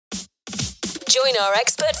Join our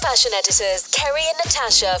expert fashion editors, Kerry and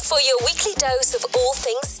Natasha, for your weekly dose of all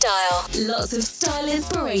things style. Lots of style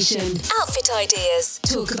inspiration, outfit ideas,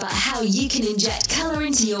 talk about how you can inject colour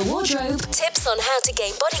into your wardrobe, tips on how to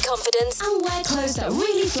gain body confidence, and wear clothes that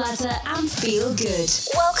really flatter and feel good.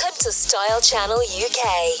 Welcome to Style Channel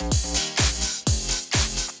UK.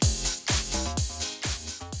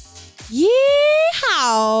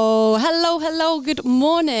 Yeehaw! Hello, good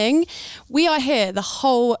morning. We are here, the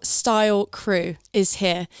whole style crew is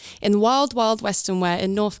here in Wild Western Wear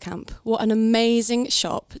in North Camp. What an amazing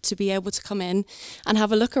shop to be able to come in and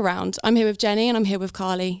have a look around. I'm here with Jenny and I'm here with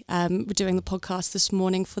Carly. We're doing the podcast this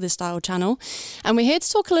morning for the Style Channel. And we're here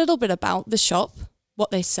to talk a little bit about the shop,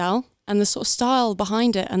 what they sell, and the sort of style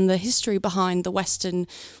behind it and the history behind the Western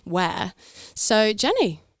wear. So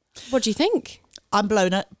Jenny, what do you think? I'm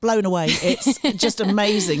blown away. It's just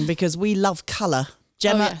amazing because we love colour.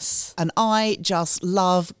 Gemma and I just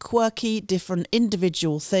love quirky, different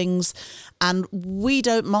individual things, and we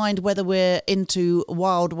don't mind whether we're into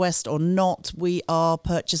Wild West or not. We are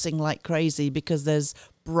purchasing like crazy because there's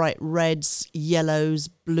bright reds, yellows,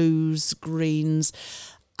 blues, greens,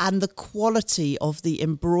 and the quality of the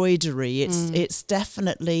embroidery. It's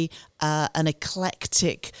definitely an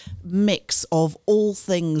eclectic mix of all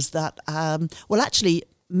things that, actually,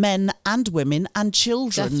 men and women and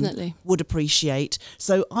children would appreciate.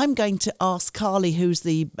 So I'm going to ask Carly, who's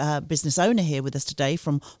the business owner here with us today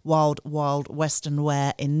from Wild Western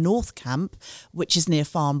Wear in North Camp, which is near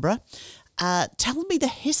Farnborough. Tell me the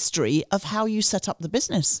history of how you set up the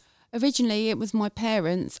business. Originally, it was my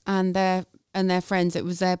parents and their friends. It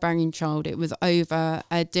was their banging child. It was over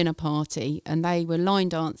a dinner party and they were line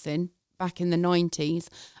dancing back in the 90s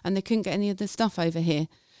and they couldn't get any of the stuff over here.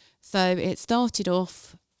 So it started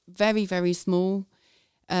off very, very small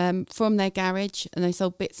from their garage, and they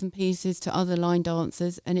sold bits and pieces to other line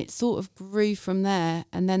dancers, and it sort of grew from there.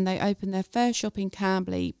 And then they opened their first shop in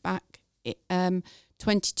Camberley back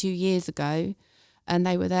 22 years ago, and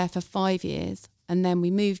they were there for 5 years. And then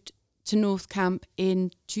we moved to North Camp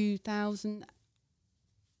in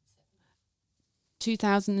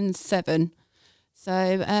 2007. So,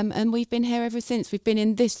 and we've been here ever since. We've been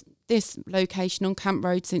in this location on Camp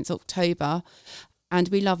Road since October, and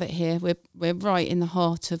we love it here. We're right in the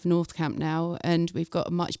heart of North Camp now, and we've got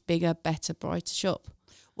a much bigger, better, brighter shop.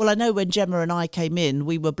 Well, I know when Gemma and I came in,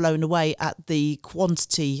 we were blown away at the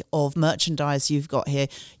quantity of merchandise you've got here.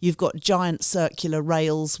 You've got giant circular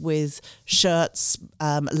rails with shirts,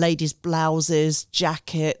 ladies' blouses,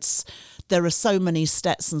 jackets. There are so many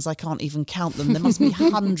Stetsons, I can't even count them. There must be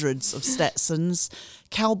hundreds of Stetsons.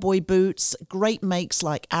 Cowboy boots, great makes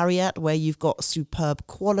like Ariat, where you've got superb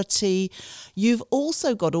quality. You've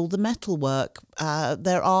also got all the metalwork.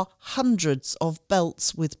 There are hundreds of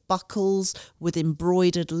belts with buckles, with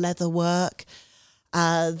embroidered leatherwork.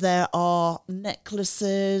 There are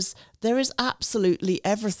necklaces. There is absolutely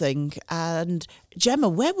everything. And Gemma,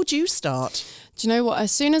 where would you start? Do you know what?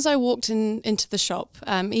 As soon as I walked into the shop,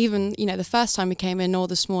 even, the first time we came in or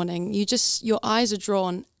this morning, your eyes are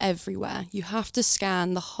drawn everywhere. You have to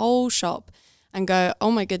scan the whole shop and go, oh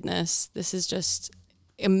my goodness, this is just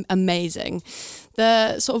amazing.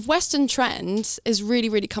 The sort of Western trend is really,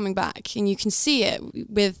 really coming back, and you can see it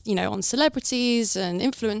with, on celebrities and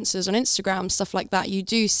influencers on Instagram, stuff like that. You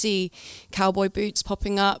do see cowboy boots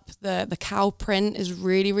popping up. The cow print is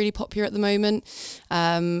really, really popular at the moment.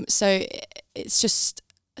 So it's just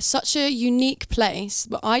such a unique place,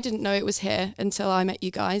 but I didn't know it was here until I met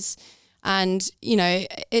you guys. And,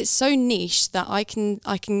 it's so niche that I can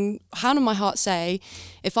hand on my heart say,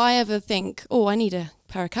 if I ever think, oh, I need a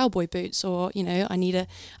pair of cowboy boots, or, I need a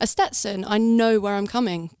Stetson, I know where I'm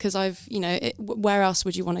coming, because where else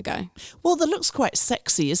would you want to go? Well, that looks quite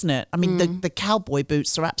sexy, isn't it? I mean, the cowboy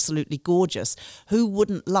boots are absolutely gorgeous. Who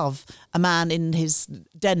wouldn't love a man in his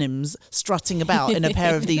denims strutting about in a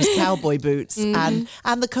pair of these cowboy boots? And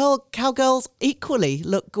the cowgirls equally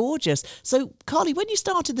look gorgeous. So, Carly, when you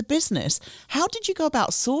started the business, how did you go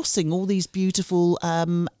about sourcing all these beautiful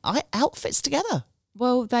outfits together?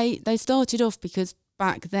 Well, they started off because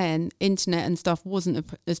back then, internet and stuff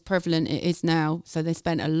wasn't as prevalent it is now. So they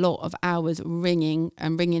spent a lot of hours ringing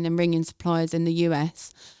suppliers in the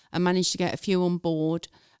US and managed to get a few on board.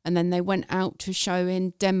 And then they went out to a show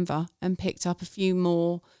in Denver and picked up a few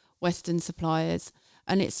more Western suppliers.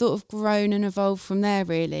 And it's sort of grown and evolved from there,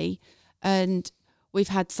 really. And we've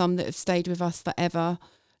had some that have stayed with us forever.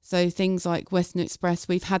 So things like Western Express,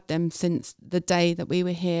 we've had them since the day that we were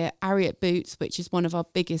here. Ariat Boots, which is one of our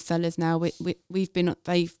biggest sellers now, we've been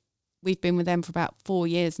with them for about 4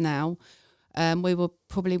 years now. We were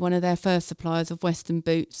probably one of their first suppliers of Western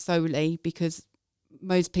boots solely because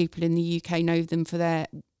most people in the UK know them for their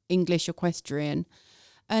English equestrian.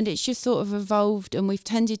 And it's just sort of evolved, and we've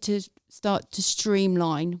tended to start to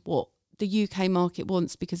streamline what the UK market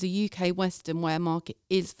wants, because the UK Western wear market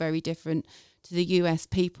is very different to the US.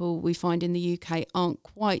 People we find in the UK aren't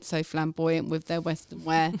quite so flamboyant with their Western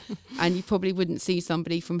wear, and you probably wouldn't see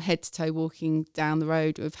somebody from head to toe walking down the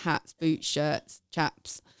road with hats, boots, shirts,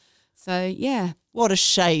 chaps. So, yeah. What a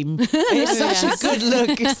shame. It's such a good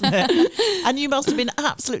look, isn't it? And you must have been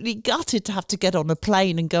absolutely gutted to have to get on a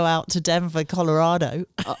plane and go out to Denver, Colorado.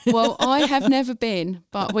 Well, I have never been,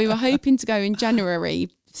 but we were hoping to go in January,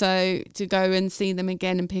 so to go and see them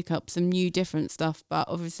again and pick up some new different stuff. But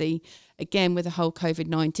obviously, again, with the whole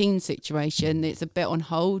COVID-19 situation, it's a bit on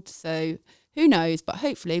hold. So who knows? But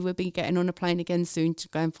hopefully we'll be getting on a plane again soon to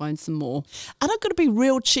go and find some more. And I'm going to be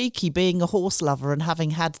real cheeky, being a horse lover and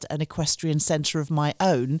having had an equestrian centre of my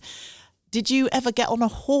own. Did you ever get on a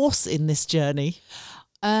horse in this journey?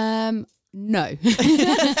 No. Very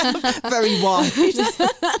wise.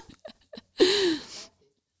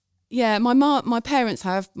 Yeah, my parents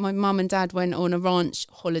have. My mum and dad went on a ranch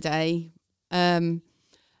holiday,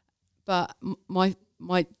 but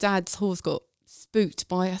my dad's horse got spooked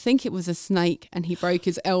by, I think it was a snake, and he broke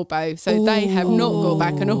his elbow. So they have not got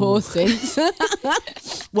back on a horse since.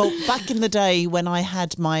 Well, back in the day when I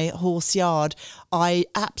had my horse yard, I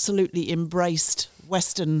absolutely embraced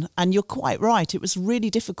Western, and you're quite right, it was really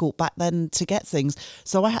difficult back then to get things,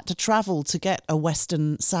 so I had to travel to get a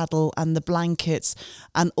Western saddle and the blankets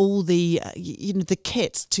and all the the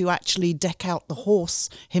kit to actually deck out the horse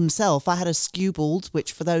himself. I had a skewbald,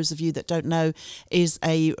 which for those of you that don't know is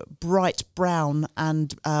a bright brown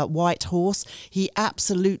and white horse. He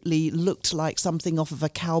absolutely looked like something off of a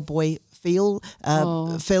Cowboy film.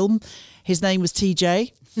 His name was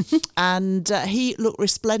TJ. And he looked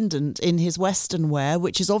resplendent in his Western wear,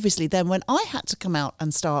 which is obviously then when I had to come out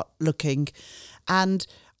and start looking. And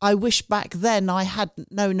I wish back then I had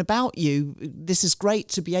known about you. This is great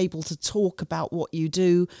to be able to talk about what you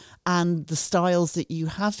do and the styles that you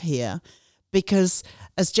have here, because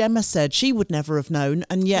as Gemma said, she would never have known.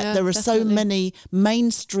 And yet there are so many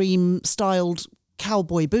mainstream styled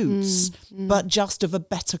cowboy boots, but just of a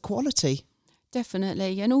better quality.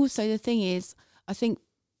 Definitely. And also the thing is, I think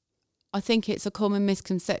it's a common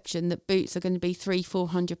misconception that boots are going to be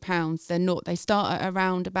 £300-400. They're not. They start at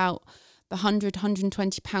around about the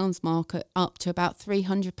 £100-120 mark, up to about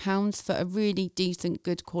 £300 for a really decent,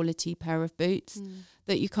 good quality pair of boots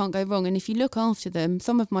that you can't go wrong. And if you look after them,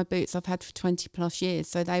 some of my boots I've had for 20 plus years,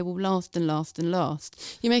 so they will last and last and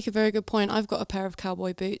last. You make a very good point. I've got a pair of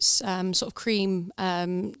cowboy boots, sort of cream,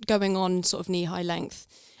 going on sort of knee-high length.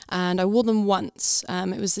 And I wore them once.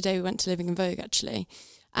 It was the day we went to Living in Vogue, actually.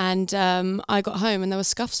 And I got home and there were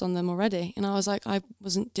scuffs on them already. And I was like, I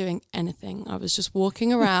wasn't doing anything. I was just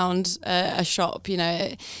walking around a shop,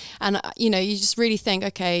 and, you just really think,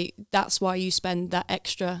 okay, that's why you spend that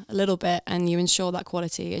extra a little bit and you ensure that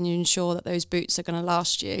quality and you ensure that those boots are going to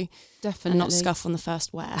last you. Definitely. And not scuff on the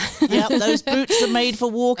first wear. Yep, those boots are made for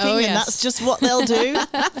walking, yes. And that's just what they'll do.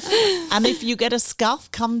 And if you get a scuff,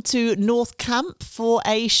 come to North Camp for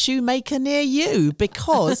a shoemaker near you,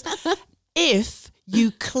 because if you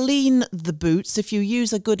clean the boots, if you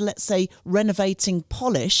use a good, let's say, renovating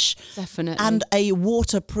polish, definitely, and a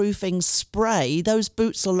waterproofing spray, those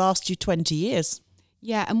boots will last you 20 years.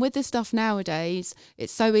 Yeah, and with the stuff nowadays,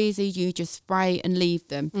 it's so easy, you just spray and leave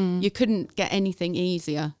them. You couldn't get anything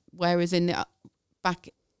easier. Whereas in the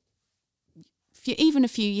even a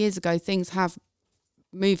few years ago, things have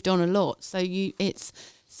moved on a lot. So it's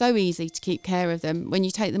so easy to keep care of them. When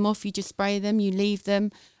you take them off, you just spray them, you leave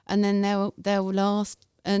them, and then they'll last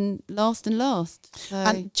and last and last. So.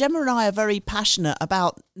 And Gemma and I are very passionate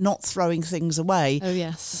about not throwing things away. Oh,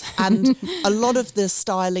 yes. And a lot of the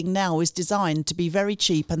styling now is designed to be very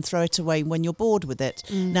cheap and throw it away when you're bored with it.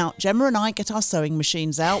 Now, Gemma and I get our sewing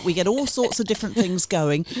machines out. We get all sorts of different things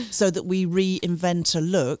going so that we reinvent a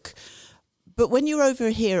look. But when you're over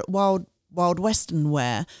here at Wild Western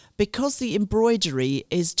wear, because the embroidery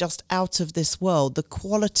is just out of this world, the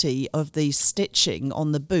quality of the stitching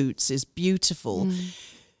on the boots is beautiful.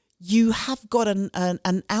 You have got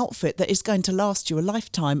an outfit that is going to last you a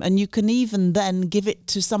lifetime, and you can even then give it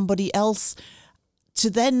to somebody else to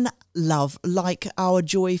then love, like our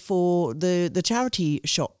Joy for the charity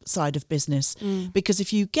shop side of business. Because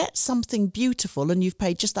if you get something beautiful and you've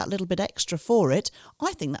paid just that little bit extra for it,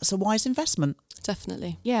 I think that's a wise investment.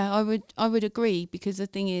 Definitely. Yeah, I would agree, because the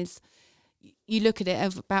thing is, you look at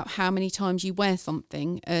it about how many times you wear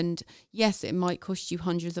something, and yes, it might cost you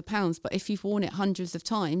hundreds of pounds, but if you've worn it hundreds of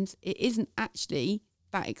times, it isn't actually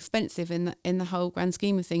that expensive in the whole grand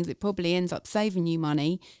scheme of things. It probably ends up saving you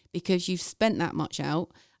money because you've spent that much out,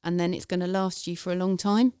 and then it's going to last you for a long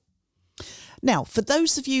time. Now, for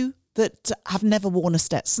those of you that have never worn a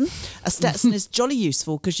Stetson is jolly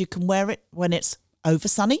useful because you can wear it when it's over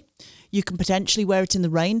sunny. You can potentially wear it in the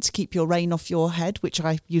rain to keep your rain off your head, which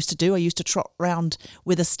I used to do. I used to trot around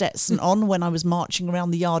with a Stetson on when I was marching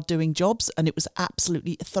around the yard doing jobs, and it was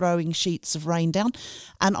absolutely throwing sheets of rain down.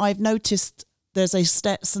 And I've noticed there's a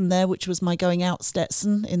Stetson there, which was my going out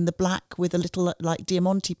Stetson in the black with a little like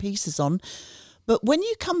Diamante pieces on. But when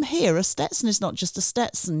you come here, a Stetson is not just a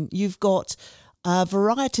Stetson. You've got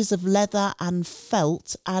varieties of leather and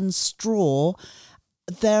felt and straw.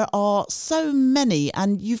 There are so many,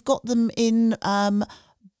 and you've got them in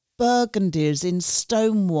burgundies, in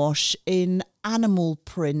stonewash, in animal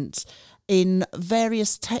print, in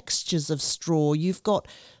various textures of straw. You've got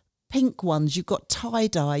pink ones, you've got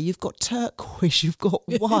tie-dye, you've got turquoise, you've got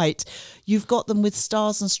white, you've got them with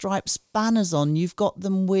stars and stripes banners on, you've got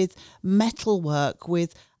them with metalwork,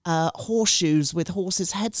 with horseshoes, with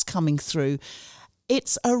horses' heads coming through.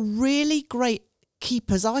 It's a really great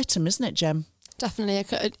keeper's item, isn't it, Jem?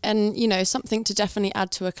 Definitely. And, you know, something to definitely add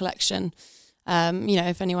to a collection. You know,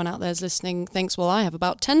 if anyone out there is listening thinks, well, I have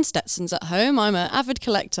about 10 Stetsons at home, I'm an avid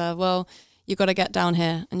collector. Well, you've got to get down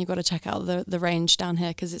here and you've got to check out the range down here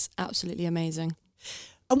because it's absolutely amazing.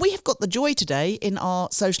 And we have got the joy today in our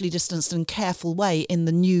socially distanced and careful way in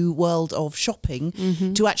the new world of shopping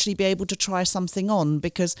to actually be able to try something on,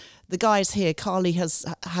 because the guys here, Carly has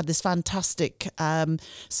had this fantastic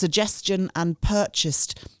suggestion and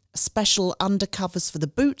purchased special undercovers for the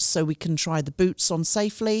boots so we can try the boots on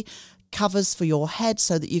safely, covers for your head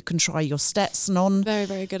so that you can try your Stetson on. Very,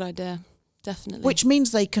 very good idea. Definitely. Which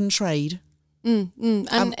means they can trade. And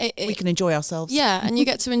we can enjoy ourselves. Yeah, and you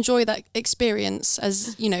get to enjoy that experience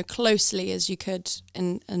as, you know, closely as you could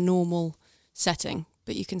in a normal setting,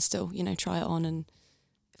 but you can still, you know, try it on and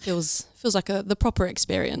it feels like the proper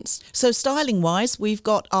experience. So styling wise, we've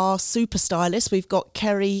got our super stylists. We've got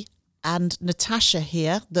Kerry and Natasha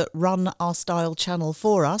here that run our style channel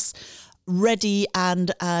for us, ready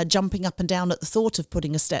and jumping up and down at the thought of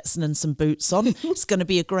putting a Stetson and some boots on. It's going to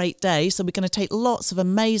be a great day. So we're going to take lots of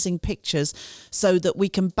amazing pictures so that we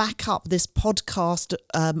can back up this podcast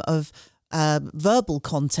of verbal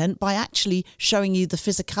content by actually showing you the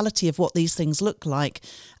physicality of what these things look like.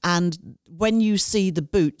 And when you see the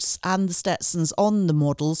boots and the Stetsons on the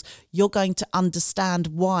models, you're going to understand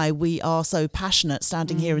why we are so passionate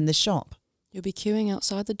standing here in this shop. You'll be queuing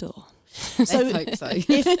outside the door. So,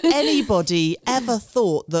 if anybody ever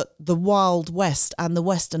thought that the Wild West and the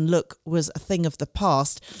Western look was a thing of the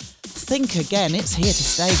past, think again. It's here to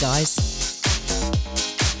stay, guys.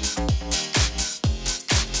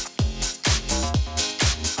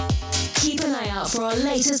 Keep an eye out for our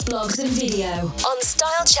latest blogs and video on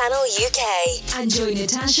Style Channel UK. And join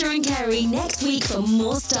Natasha and Kerry next week for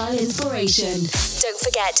more style inspiration. Don't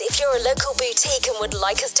forget, if you're a local boutique and would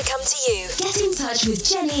like us to come to you, get in touch with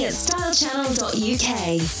Jenny at stylechannel.uk.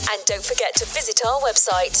 And don't forget to visit our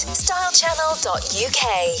website,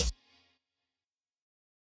 stylechannel.uk.